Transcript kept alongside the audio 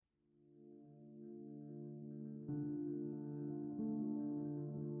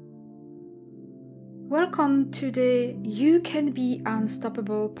Welcome to the You Can Be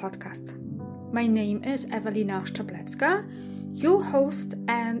Unstoppable podcast. My name is Ewelina Szczeblewska, your host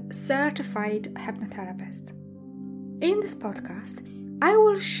and certified hypnotherapist. In this podcast, I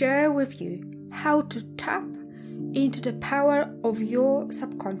will share with you how to tap into the power of your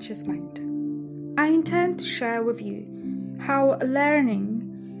subconscious mind. I intend to share with you how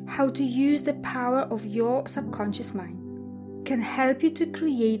learning how to use the power of your subconscious mind can help you to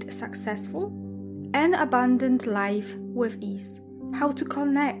create a successful and abundant life with ease, how to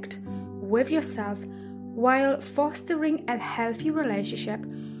connect with yourself while fostering a healthy relationship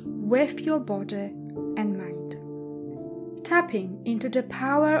with your body and mind. Tapping into the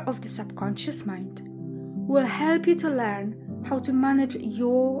power of the subconscious mind will help you to learn how to manage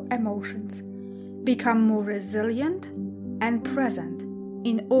your emotions, become more resilient and present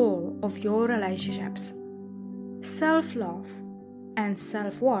in all of your relationships. Self-love and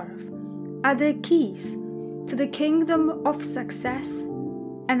self-worth are the keys to the kingdom of success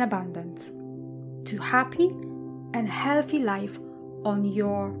and abundance, to happy and healthy life on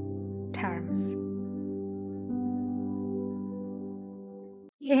your terms.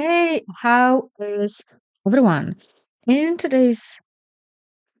 Hey, how is everyone? In today's,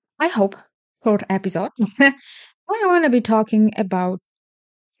 I hope, short episode, I want to be talking about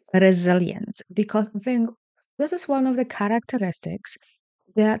resilience because I think this is one of the characteristics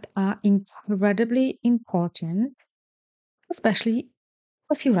that are incredibly important, especially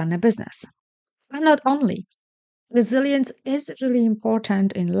if you run a business. And not only, resilience is really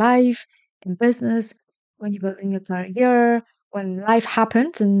important in life, in business, when you're building your career, when life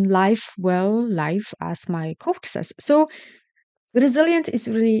happens, and life, as my coach says. So, resilience is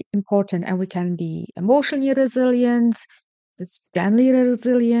really important, and we can be emotionally resilient, just generally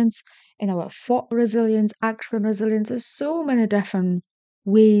resilient, and our thought resilience, action resilience. There's so many different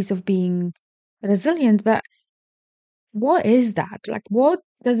ways of being resilient, but what is that? Like, what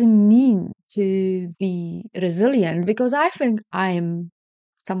does it mean to be resilient? Because I think I'm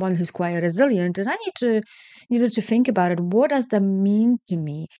someone who's quite resilient, and I needed to think about it. What does that mean to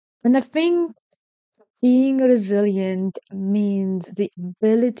me? And I think being resilient means the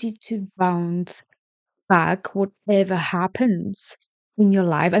ability to bounce back whatever happens in your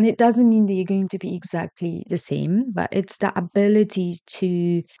life. And it doesn't mean that you're going to be exactly the same, but it's the ability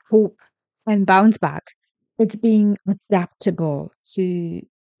to cope and bounce back. It's being adaptable to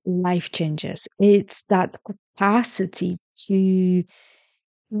life changes. It's that capacity to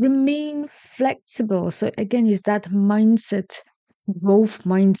remain flexible. So again, is that mindset, growth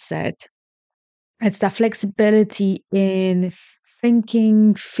mindset. It's that flexibility in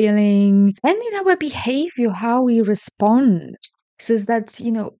thinking, feeling, and in our behavior, how we respond. So that's,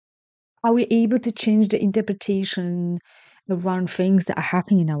 are we able to change the interpretation around things that are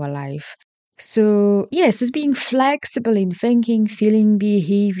happening in our life? So, yes, it's being flexible in thinking, feeling,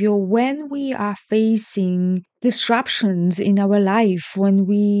 behavior when we are facing disruptions in our life, when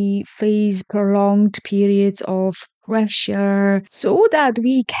we face prolonged periods of pressure, so that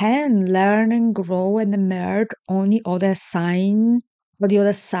we can learn and grow and emerge on the other side,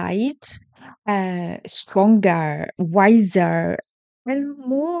 stronger, wiser, and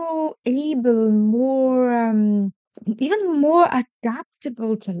more able, more even more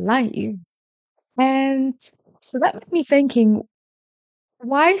adaptable to life. And so that made me thinking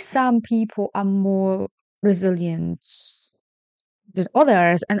why some people are more resilient than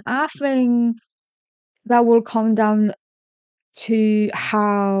others. And I think that will come down to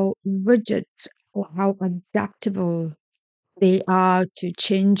how rigid or how adaptable they are to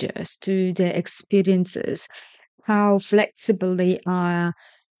changes, to their experiences, how flexible they are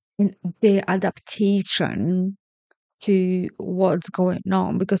in their adaptation to what's going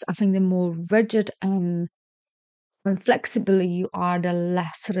on. Because I think the more rigid and flexible you are, the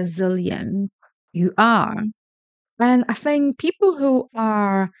less resilient you are. And I think people who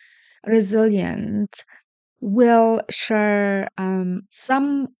are resilient will share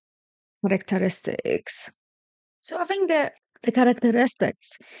some characteristics. So I think that the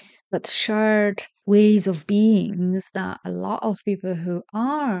characteristics that shared ways of being is that a lot of people who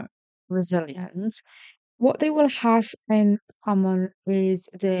are resilient, what they will have in common is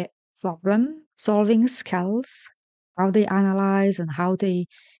the problem solving skills, how they analyze and how they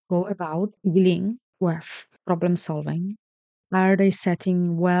go about dealing with problem solving. Are they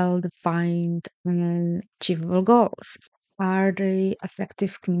setting well defined and achievable goals? Are they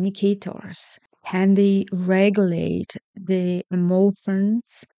effective communicators? Can they regulate the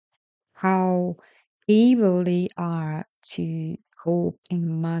emotions? How able they are to cope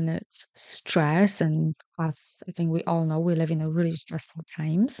and manage stress. And as I think we all know, we live in a really stressful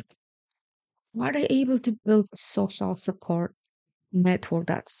times. Are they able to build a social support network,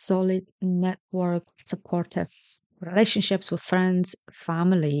 that solid network, supportive relationships with friends,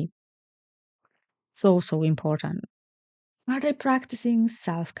 family? So important. Are they practicing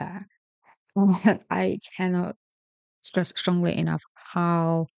self care? I cannot stress strongly enough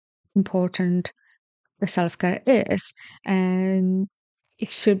how important the self care is. And it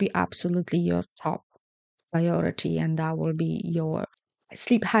should be absolutely your top priority. And that will be your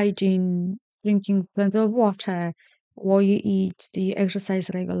sleep hygiene, drinking plenty of water, what you eat, do you exercise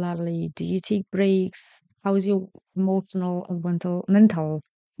regularly, do you take breaks, how's your emotional and mental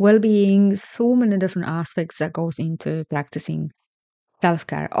well-being? So many different aspects that goes into practicing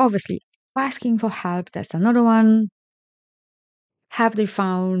self-care. Obviously, asking for help, that's another one. Have they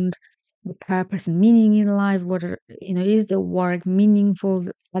found the purpose and meaning in life? Whether, is the work meaningful?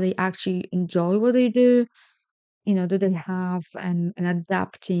 Are they actually enjoy what they do? Do they have an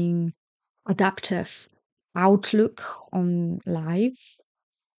adaptive outlook on life?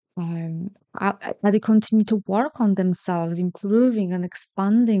 Are they continue to work on themselves, improving and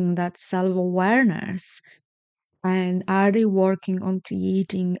expanding that self-awareness? And are they working on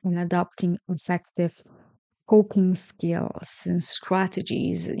creating and adapting effective coping skills and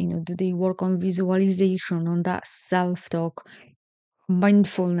strategies? Do they work on visualization, on that self-talk,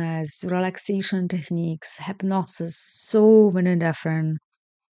 mindfulness, relaxation techniques, hypnosis, so many different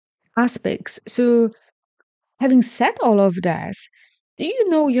aspects. So, having said all of this, do you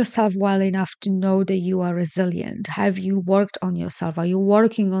know yourself well enough to know that you are resilient? Have you worked on yourself? Are you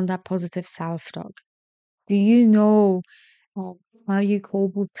working on that positive self talk? Do you know uh, how you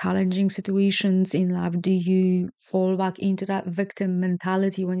cope with challenging situations in life? Do you fall back into that victim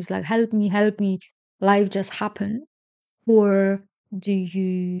mentality when it's like, help me, life just happened? Or do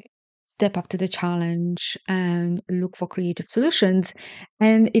you step up to the challenge and look for creative solutions?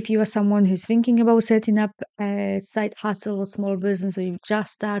 And if you are someone who's thinking about setting up a side hustle or small business, or you've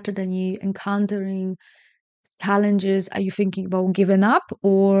just started and you encountering challenges, are you thinking about giving up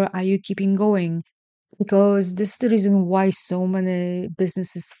or are you keeping going? Because this is the reason why so many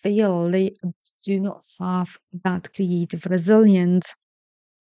businesses fail. They do not have that creative resilience.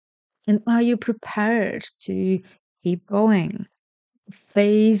 And are you prepared to keep going?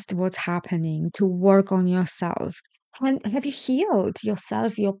 Faced what's happening, to work on yourself? And have you healed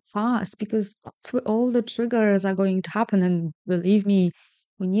yourself, your past? Because that's where all the triggers are going to happen. And believe me,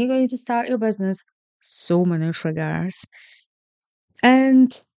 when you're going to start your business, so many triggers.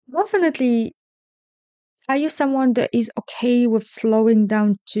 And definitely, are you someone that is okay with slowing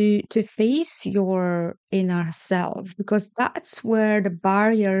down to face your inner self? Because that's where the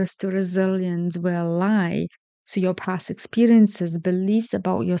barriers to resilience will lie. So your past experiences, beliefs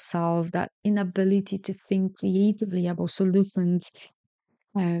about yourself, that inability to think creatively about solutions,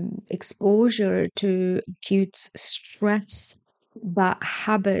 exposure to acute stress, bad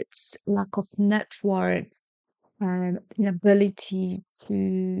habits, lack of network, inability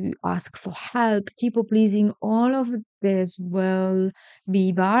to ask for help, people pleasing, all of this will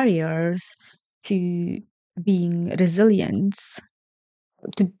be barriers to being resilient.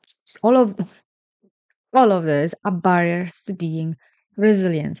 To all of all of those are barriers to being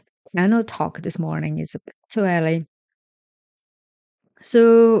resilient. Cannot talk this morning; it's a bit too early.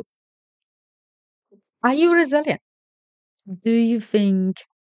 So, are you resilient? Do you think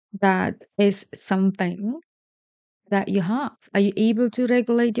that is something that you have? Are you able to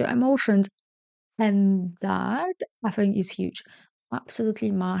regulate your emotions? And that, I think, is huge,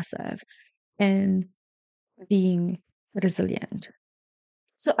 absolutely massive in being resilient.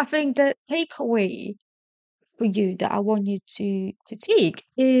 So I think the takeaway for you that I want you to take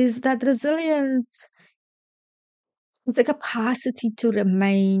is that resilience is the capacity to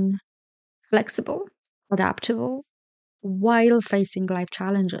remain flexible, adaptable while facing life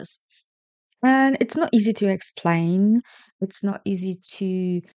challenges. And it's not easy to explain. It's not easy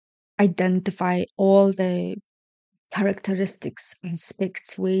to identify all the characteristics,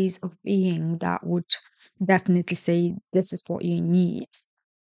 aspects, ways of being that would definitely say this is what you need.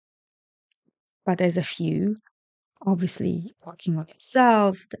 But there's a few. Obviously, working on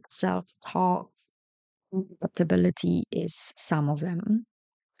yourself, self talk, adaptability is some of them.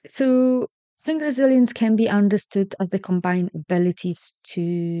 So, I think resilience can be understood as the combined abilities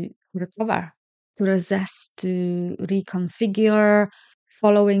to recover, to resist, to reconfigure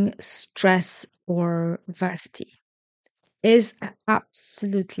following stress or adversity. Is an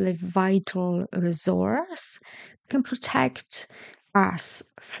absolutely vital resource, can protect us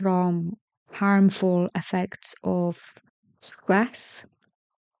from harmful effects of stress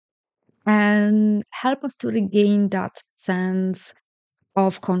and help us to regain that sense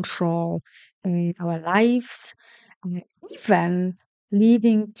of control in our lives, uh, even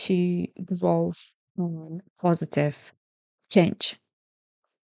leading to growth and positive change.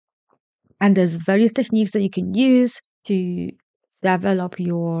 And there's various techniques that you can use to develop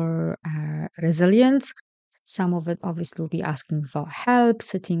your resilience. Some of it obviously will be asking for help,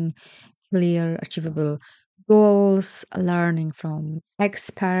 setting clear, achievable goals, learning from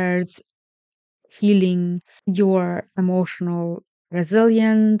experts, healing your emotional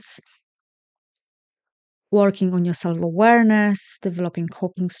resilience, working on your self awareness, developing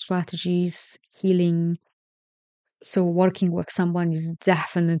coping strategies, healing. So, working with someone is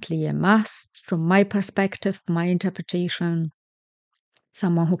definitely a must from my perspective, my interpretation,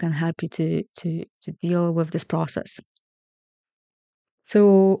 someone who can help you to deal with this process.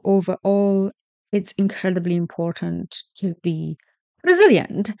 So, overall, it's incredibly important to be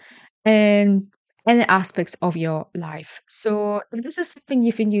resilient in any aspects of your life. So, if this is something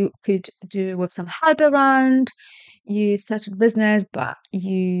you think you could do with some help around, you started business, but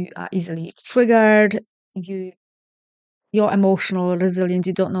you are easily triggered, your emotional resilience,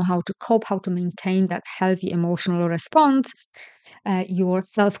 you don't know how to cope, how to maintain that healthy emotional response. Your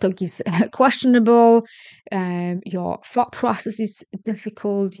self talk is questionable. Your thought process is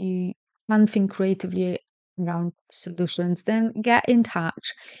difficult. You can't think creatively around solutions. Then get in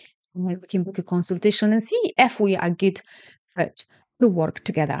touch. We can book a consultation and see if we are a good fit to work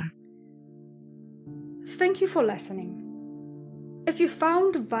together. Thank you for listening. If you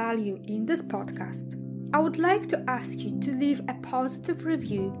found value in this podcast, I would like to ask you to leave a positive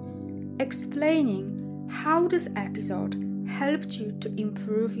review explaining how this episode helped you to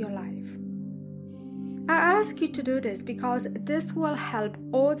improve your life. I ask you to do this because this will help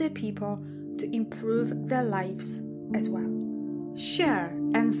other people to improve their lives as well. Share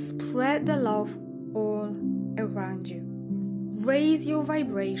and spread the love all around you. Raise your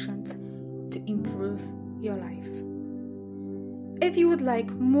vibrations to improve your life. If you would like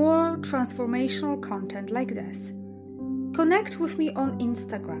more transformational content like this, connect with me on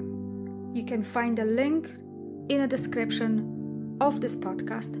Instagram. You can find a link in the description of this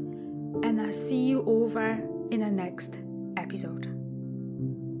podcast, and I'll see you over in the next episode.